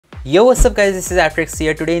Yo, what's up guys, this is Atrix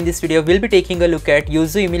here. Today in this video we'll be taking a look at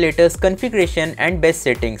Yuzu Emulator's configuration and best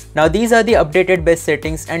settings. Now these are the updated best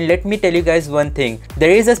settings, and let me tell you guys one thing.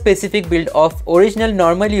 There is a specific build of original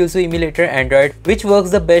normal Yuzu Emulator Android which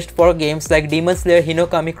works the best for games like Demon Slayer,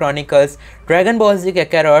 Hinokami Chronicles, Dragon Ball Z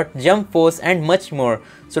Kakarot, Jump Force and much more.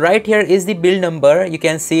 So right here is the build number, you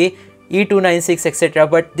can see E296 etc,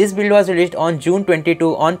 but this build was released on June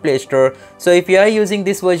 22 on Play Store. So if you are using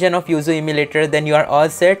this version of Yuzu Emulator, then you are all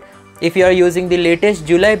set. If you are using the latest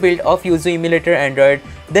July build of Yuzu Emulator Android,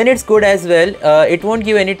 then it's good as well. It won't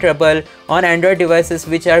give any trouble on Android devices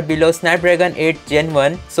which are below Snapdragon 8 Gen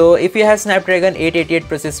 1. So if you have Snapdragon 888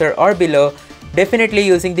 processor or below, definitely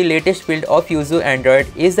using the latest build of Yuzu Android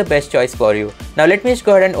is the best choice for you. Now let me just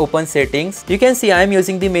go ahead and open settings. You can see I am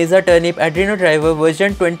using the Mesa Turnip Adreno driver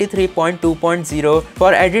version 23.2.0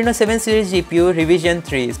 for Adreno 7 series GPU revision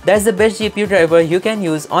 3. That's the best GPU driver you can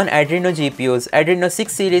use on Adreno GPUs, Adreno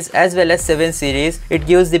 6 series as well as 7 series. It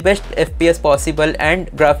gives the best FPS possible and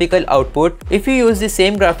graphical output. If you use the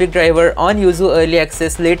same graphic driver on Yuzu Early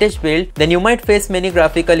Access latest build, then you might face many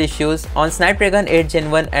graphical issues on Snapdragon 8 Gen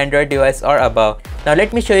 1 Android device or above. Now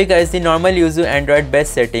let me show you guys the normal Yuzu Android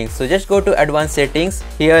best settings. So just go to advanced settings.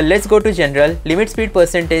 Here let's go to general. Limit speed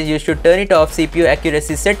percentage, you should turn it off. CPU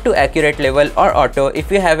accuracy set to accurate level or auto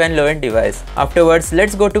if you have an low-end device. Afterwards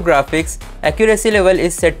let's go to graphics. Accuracy level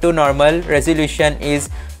is set to normal. Resolution is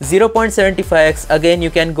 0.75x. Again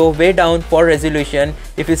you can go way down for resolution.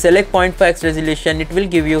 If you select 0.5x resolution, it will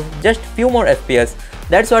give you just few more FPS.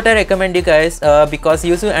 That's what I recommend you guys because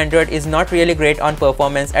Yuzu Android is not really great on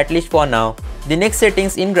performance, at least for now. The next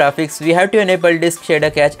settings in graphics, we have to enable disk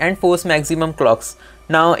shader cache and force maximum clocks.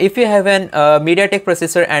 Now if you have an MediaTek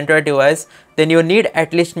processor Android device, then you need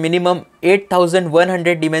at least minimum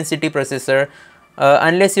 8100 Dimensity processor.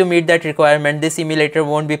 Unless you meet that requirement, this emulator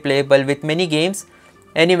won't be playable with many games.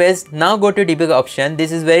 Anyways, now go to debug option.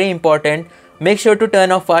 This is very important. Make sure to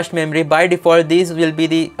turn off fast memory. By default these will be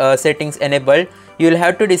the settings enabled. You will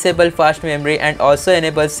have to disable fast memory and also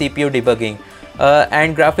enable CPU debugging.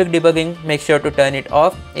 And graphic debugging, make sure to turn it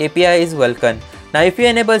off. API is welcome. Now if you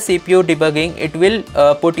enable CPU debugging, it will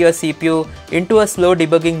put your CPU into a slow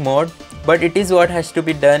debugging mode, but it is what has to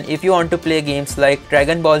be done if you want to play games like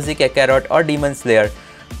Dragon Ball Z Kakarot or Demon Slayer.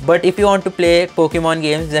 But if you want to play Pokemon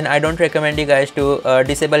games, then I don't recommend you guys to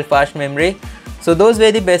disable fast memory. So those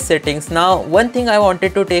were the best settings. Now one thing I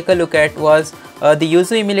wanted to take a look at was the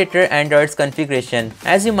Yuzu Emulator Android's configuration.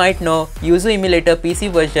 As you might know, Yuzu Emulator PC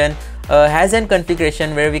version has an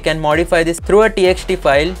configuration where we can modify this through a txt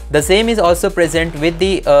file. The same is also present with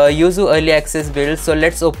the Yuzu Early Access build. So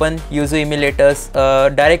let's open Yuzu Emulator's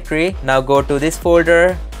directory. Now go to this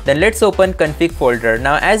folder. Then let's open config folder.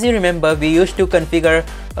 Now as you remember, we used to configure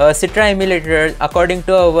Citra emulator according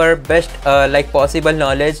to our best possible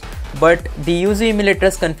knowledge, but the Yuzu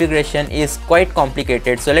Emulator's configuration is quite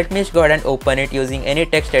complicated. So let me just go ahead and open it using any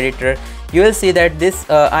text editor. You will see that this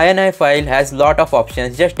INI file has lot of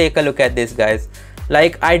options. Just take a look at this guys.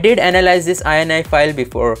 Like I did analyze this INI file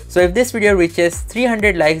before. So if this video reaches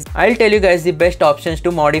 300 likes, I'll tell you guys the best options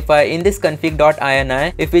to modify in this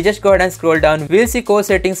config.ini. If we just go ahead and scroll down, we'll see core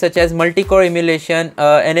settings such as multi-core emulation,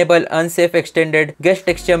 enable unsafe extended guest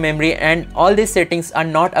texture memory, and all these settings are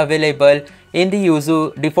not available in the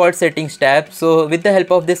Yuzu default settings tab. So with the help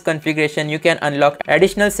of this configuration, you can unlock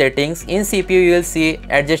additional settings. In CPU you will see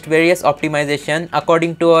adjust various optimization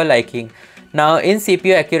according to our liking. Now in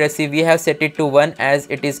CPU accuracy, we have set it to 1 as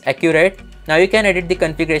it is accurate. Now you can edit the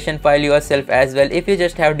configuration file yourself as well if you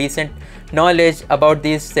just have decent knowledge about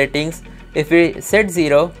these settings. If we set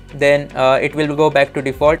 0, then it will go back to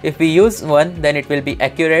default. If we use 1, then it will be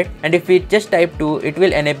accurate, and if we just type 2, it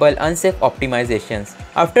will enable unsafe optimizations.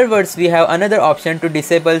 Afterwards, we have another option to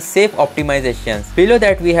disable safe optimizations. Below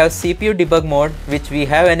that we have CPU debug mode, which we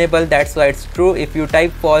have enabled. That's why it's true. If you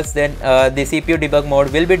type false, then the CPU debug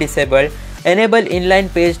mode will be disabled. Enable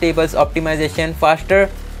inline page tables optimization, faster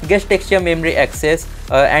guest texture memory access,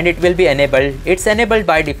 and it will be enabled. It's enabled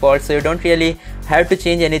by default, so you don't really have to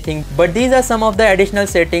change anything, but these are some of the additional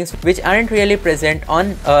settings which aren't really present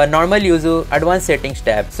on normal Yuzu advanced settings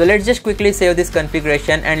tab. So let's just quickly save this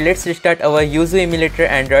configuration and let's restart our Yuzu Emulator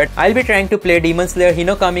Android. I'll be trying to play Demon Slayer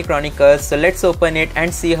Hinokami Chronicles, so let's open it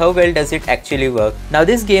and see how well does it actually work. Now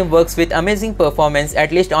this game works with amazing performance,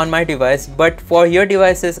 at least on my device, but for your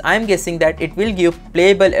devices I'm guessing that it will give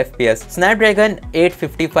playable FPS. Snapdragon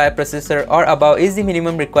 855 processor or above is the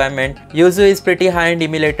minimum requirement. Yuzu is pretty high-end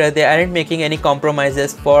emulator. They aren't making any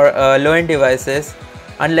compromises for low-end devices,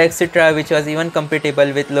 unlike Citra, which was even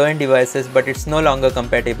compatible with low-end devices, but it's no longer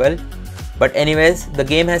compatible. But anyways, the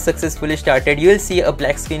game has successfully started. You will see a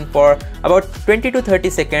black screen for about 20 to 30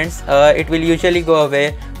 seconds. It will usually go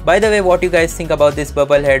away. By the way, what you guys think about this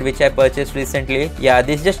bubble head which I purchased recently? Yeah,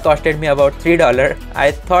 this just costed me about $3. I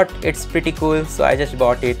thought it's pretty cool, so I just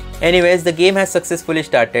bought it. Anyways, the game has successfully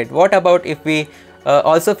started. What about if we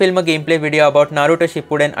also film a gameplay video about Naruto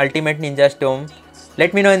Shippuden Ultimate Ninja Storm?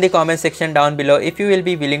 Let me know in the comment section down below if you will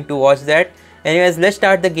be willing to watch that. Anyways, let's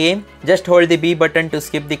start the game. Just hold the B button to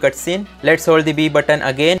skip the cutscene. Let's hold the B button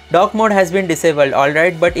again. Dock mode has been disabled,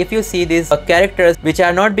 alright, but if you see these characters which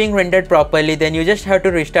are not being rendered properly, then you just have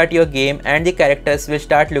to restart your game and the characters will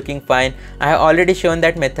start looking fine. I have already shown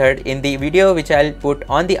that method in the video which I'll put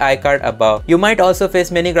on the iCard above. You might also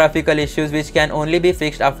face many graphical issues which can only be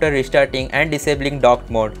fixed after restarting and disabling dock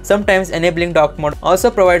mode. Sometimes enabling dock mode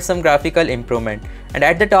also provides some graphical improvement. And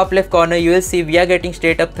at the top left corner you will see we are getting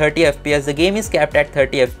straight up 30 FPS. The game is capped at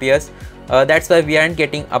 30 FPS. That's why we aren't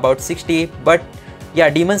getting about 60. But yeah,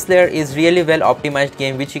 Demon Slayer is really well optimized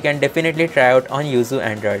game which you can definitely try out on Yuzu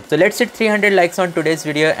Android. So let's hit 300 likes on today's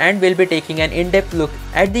video and we'll be taking an in-depth look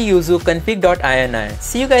at the Yuzu config.ini.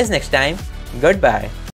 See you guys next time. Goodbye.